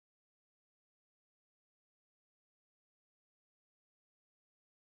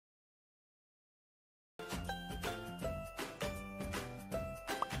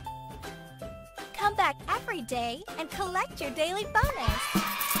back every day and collect your daily bonus.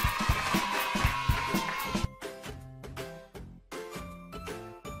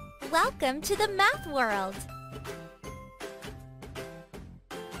 Welcome to the math world.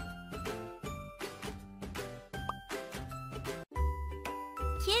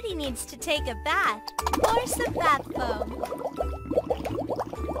 Kitty needs to take a bath or some bath foam.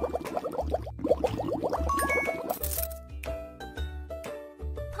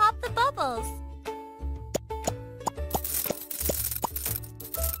 Pop the bubbles.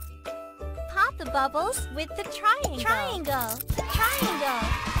 Pop the bubbles with the triangle. Triangle. Triangle.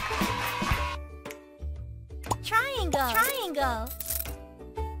 Triangle. Triangle.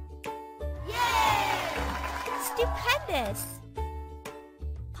 Yay! Stupendous!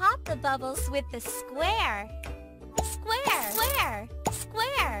 Pop the bubbles with the square. Square. Square.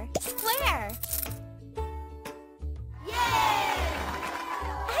 Square. Square. Yay!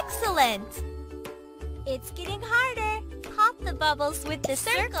 Excellent! It's getting harder. Pop the bubbles with the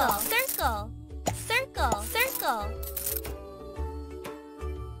circle. Circle. Circle. Circle.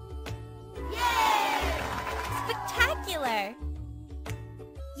 Yay! Spectacular!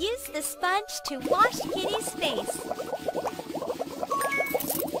 Use the sponge to wash Kitty's face.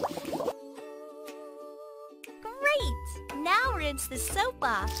 Great! Now rinse the soap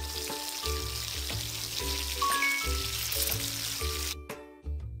off.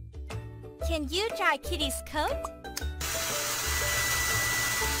 Can you dry Kitty's coat?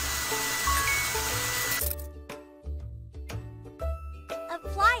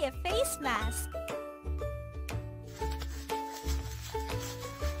 Apply a face mask.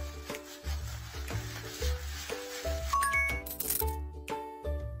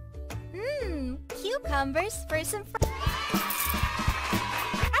 Cucumbers for some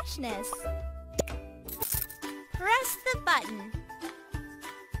freshness. Press the button.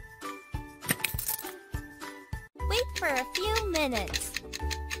 Wait for a few minutes.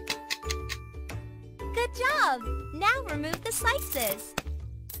 Good job! Now remove the slices.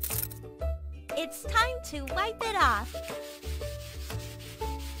 It's time to wipe it off.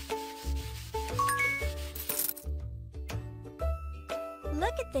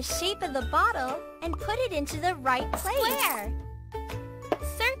 Look at the shape of the bottle and put it into the right place. Square.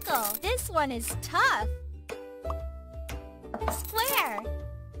 Circle. This one is tough. Square.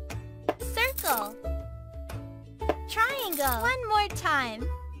 Circle. Triangle. One more time.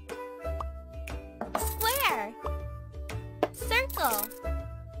 Square. Circle.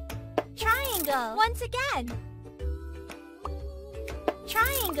 Triangle. Once again.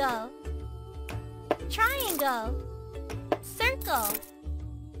 Triangle. Triangle. Circle.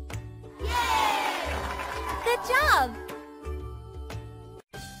 Yay! Good job!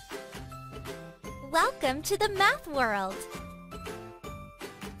 Welcome to the math world.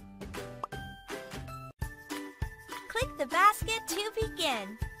 Click the basket to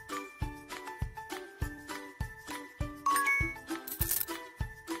begin.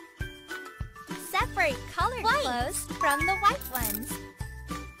 Separate colored clothes from the white ones.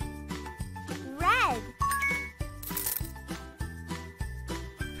 Red.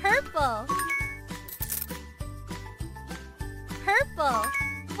 Purple. Purple.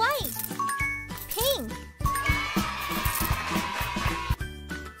 White. Pink.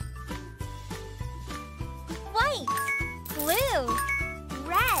 White. Blue.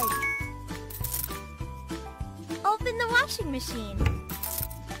 Red. Open the washing machine.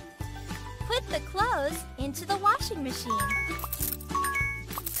 Put the clothes into the washing machine.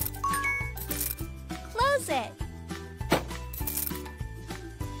 Close it.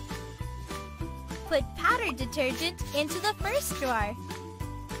 Put powder detergent into the first drawer.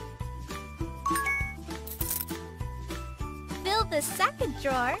 Fill the second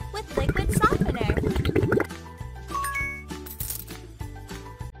drawer with liquid softener.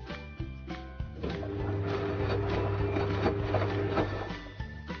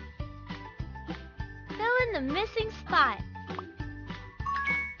 Fill in the missing spot.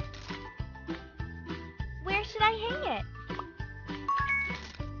 Where should I hang it?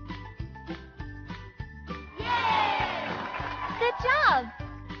 Good job!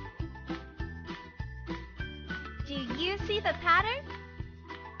 Do you see the pattern?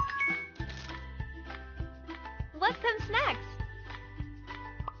 What comes next?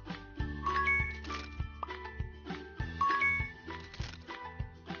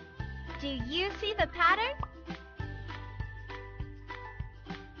 Do you see the pattern?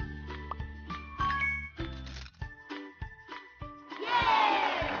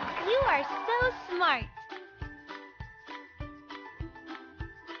 Yay! You are so smart!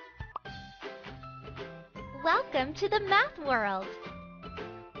 Welcome to the math world.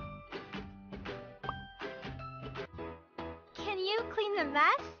 clean the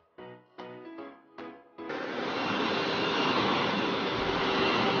mess?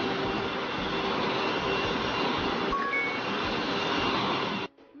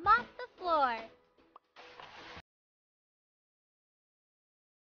 Mop the floor.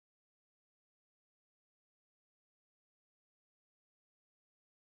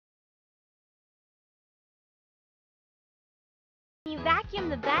 Can you vacuum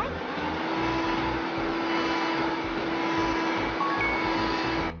the bed?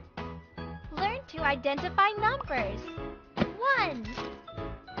 Learn to identify numbers. 1.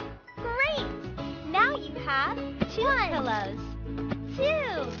 Great! Now you have 2 pillows.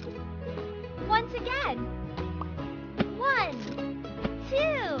 2. Once again. 1, 2.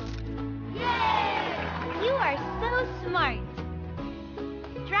 Yay! You are so smart.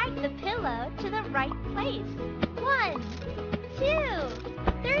 Drag the pillow to the right place. 1, 2,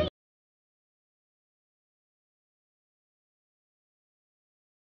 3.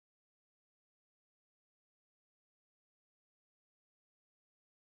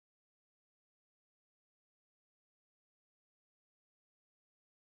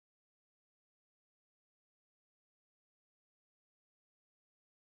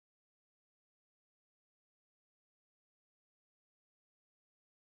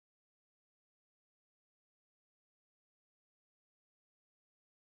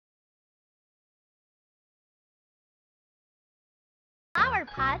 Flower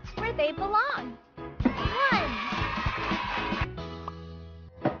pots where they belong. 1,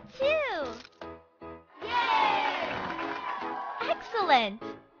 2. Yay! Excellent!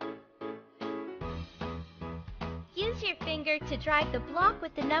 Use your finger to drag the block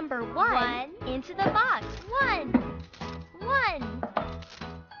with the number 1 into the box. 1. 1.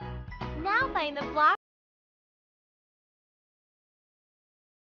 Now find the block.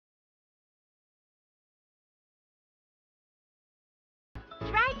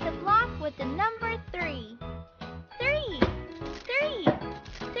 Drag the block with the number 3. 3. 3.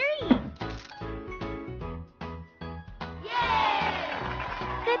 3. Yay!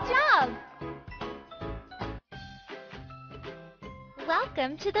 Good job!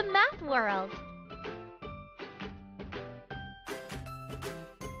 Welcome to the math world.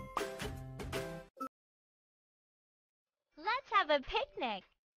 Let's have a picnic.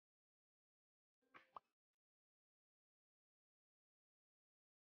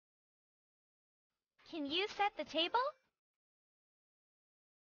 Can you set the table?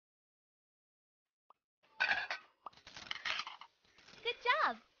 Good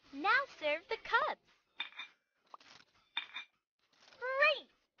job! Now serve the cups. Great!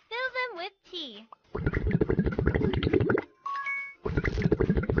 Fill them with tea.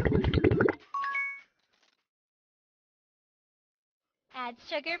 Add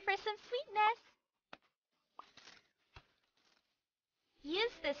sugar for some sweetness.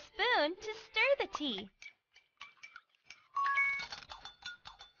 Use the spoon to stir the tea.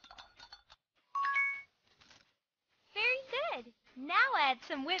 Very good. Now add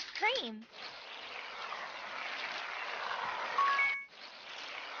some whipped cream.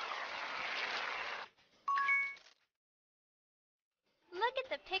 Look at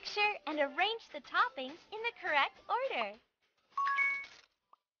the picture and arrange the toppings in the correct order.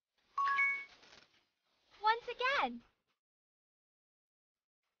 Once again.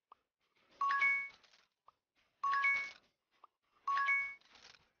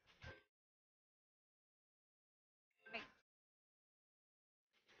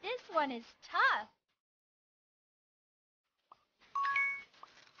 This one is tough.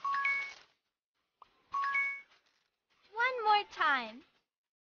 One more time.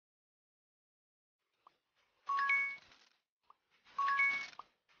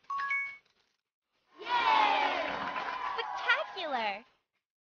 Yay! Spectacular!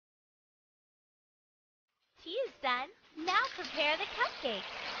 Tea is done. Now prepare the cupcakes.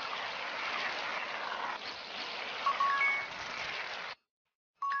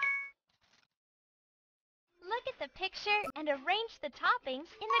 Look at the picture and arrange the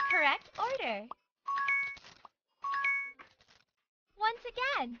toppings in the correct order. Once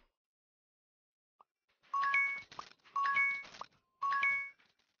again.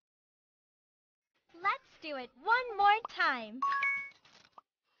 Let's do it one more time.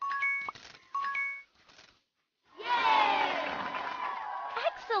 Yay!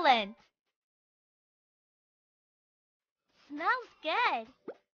 Excellent! Smells good.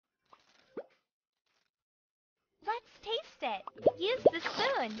 Let's taste it. Use the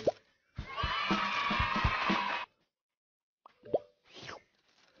spoon.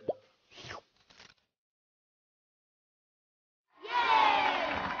 Yay!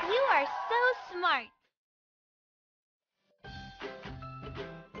 You are so smart.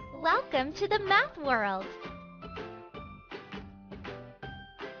 Welcome to the math world.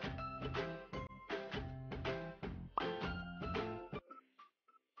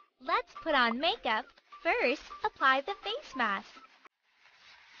 Let's put on makeup. First, apply the face mask.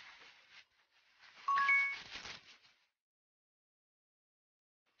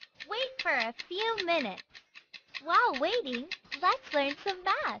 Wait for a few minutes. While waiting, let's learn some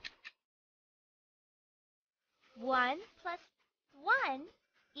math. 1 plus 1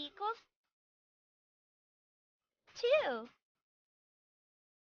 equals 2.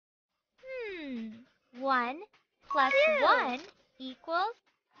 1 plus 1 equals...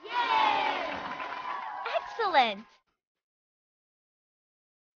 Yay! Excellent!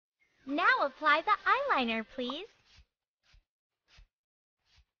 Now apply the eyeliner, please.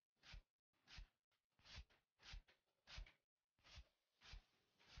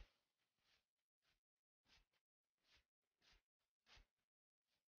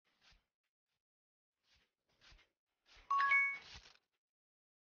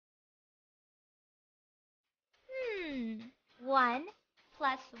 Hmm. 1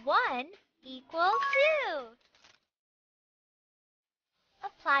 plus 1 equals 2.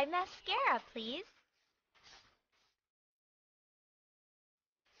 Apply mascara, please.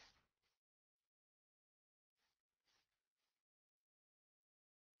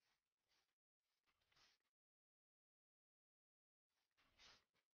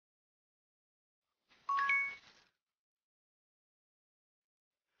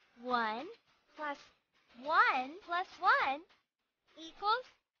 One plus 1 equals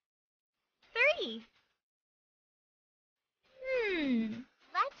 3.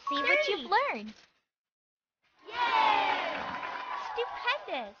 Let's see what you've learned. Yay!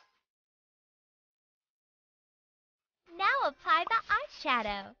 Stupendous! Now apply the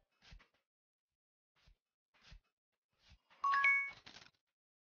eyeshadow.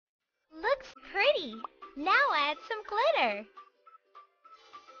 Looks pretty. Now add some glitter.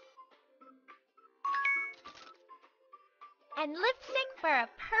 And lipstick for a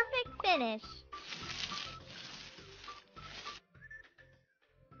perfect finish.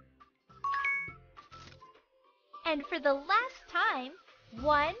 And for the last time,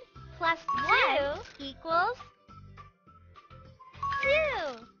 1 plus 2 equals 2.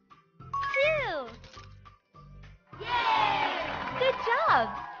 2. Yay! Good job!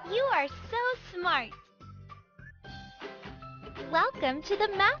 You are so smart. Welcome to the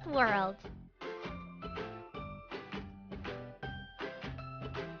math world.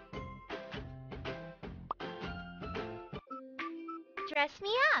 Dress me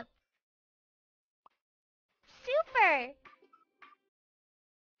up. Super!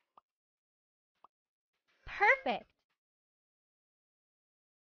 Perfect.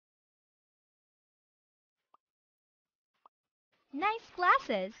 Nice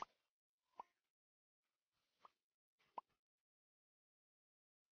glasses.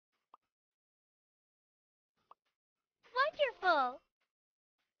 Wonderful.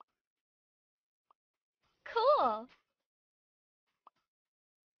 Cool.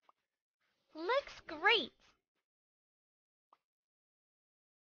 Looks great.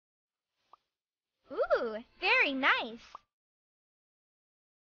 Ooh, very nice.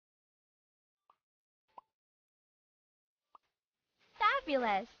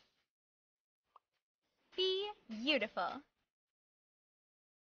 Fabulous. Beautiful.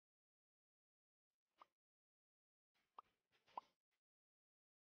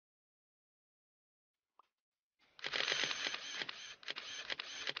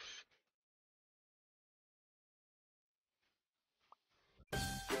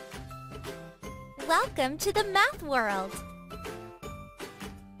 Welcome to the math world.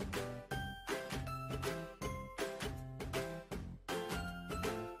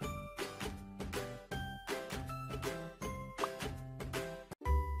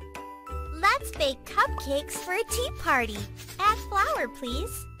 Let's bake cupcakes for a tea party. Add flour,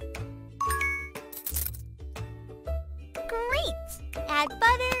 please. Great! Add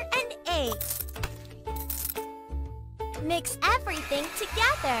butter and eggs. Mix everything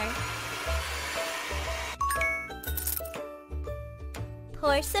together.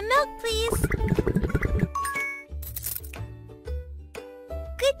 Pour some milk, please.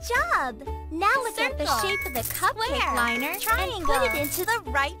 Good job! Now look at the shape of the cupcake liner and put it into the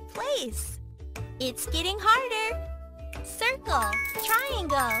right place. It's getting harder. Circle,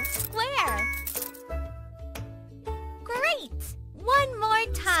 triangle, square. Great! One more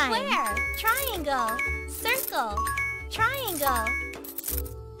time. Square, triangle, circle, triangle.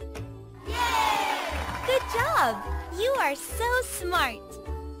 Yay! Good job! You are so smart.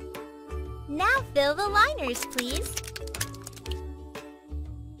 Now fill the liners, please.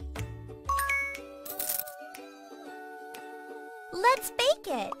 Let's bake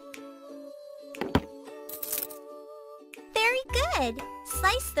it. Very good.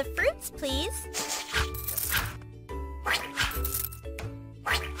 Slice the fruits, please.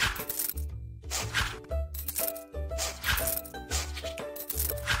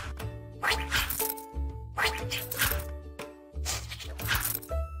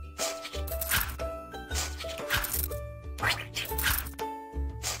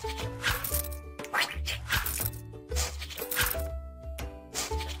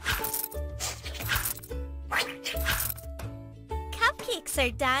 Cupcakes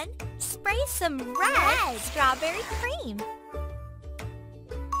are done. Spray some red strawberry cream.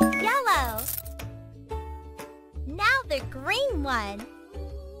 Yellow. Now the green one.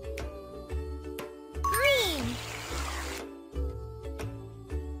 Green.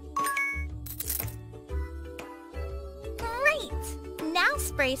 Great! Now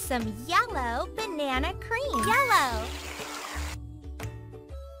spray some yellow banana cream. Yellow.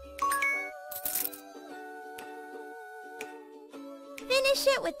 Finish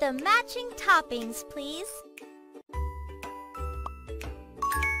it with the matching toppings, please.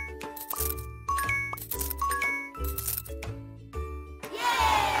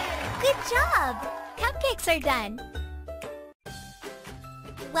 Yay! Good job! Cupcakes are done.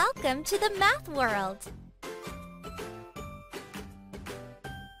 Welcome to the math world.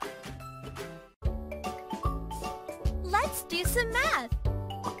 Let's do some math.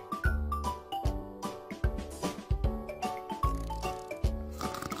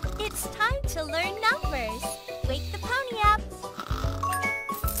 It's time to learn numbers. Wake the pony up.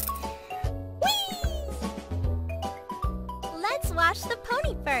 Whee! Let's wash the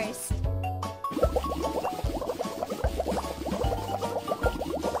pony first.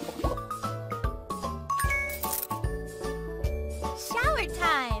 Shower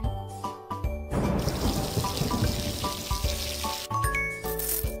time.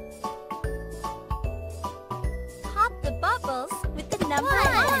 Pop the bubbles with the number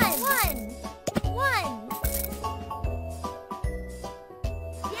one.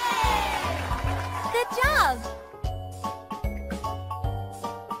 Good job!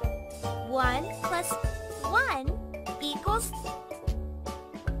 1 plus 1 equals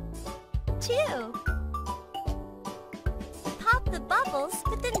 2. Pop the bubbles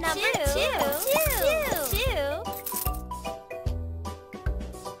with the number 2. Yay!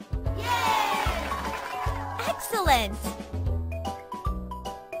 Excellent!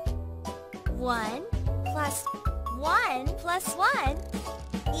 1 plus 1 plus 1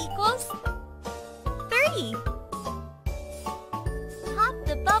 equals 3. Pop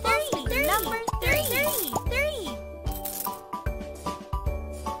the bubbles with the number 3. 3. Yay!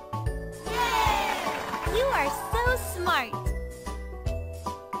 You are so smart.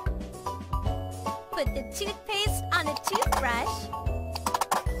 Put the toothpaste on a toothbrush.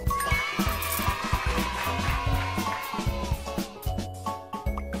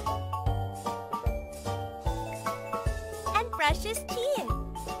 And brush his teeth.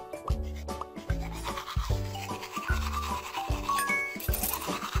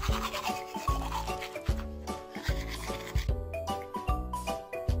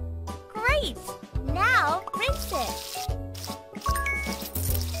 Great! Now rinse it.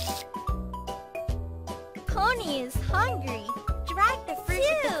 Pony is hungry. Drag the fruit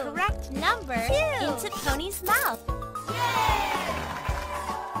with the correct number into Pony's mouth. Yay!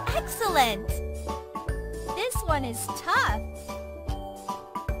 Excellent! This one is tough.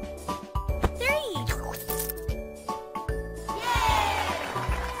 3. Yay!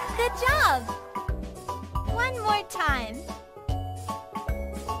 Good job! One more time.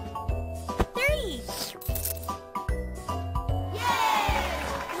 3. Yay!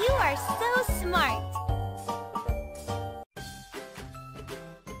 You are so smart.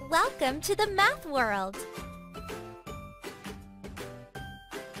 Welcome to the math world.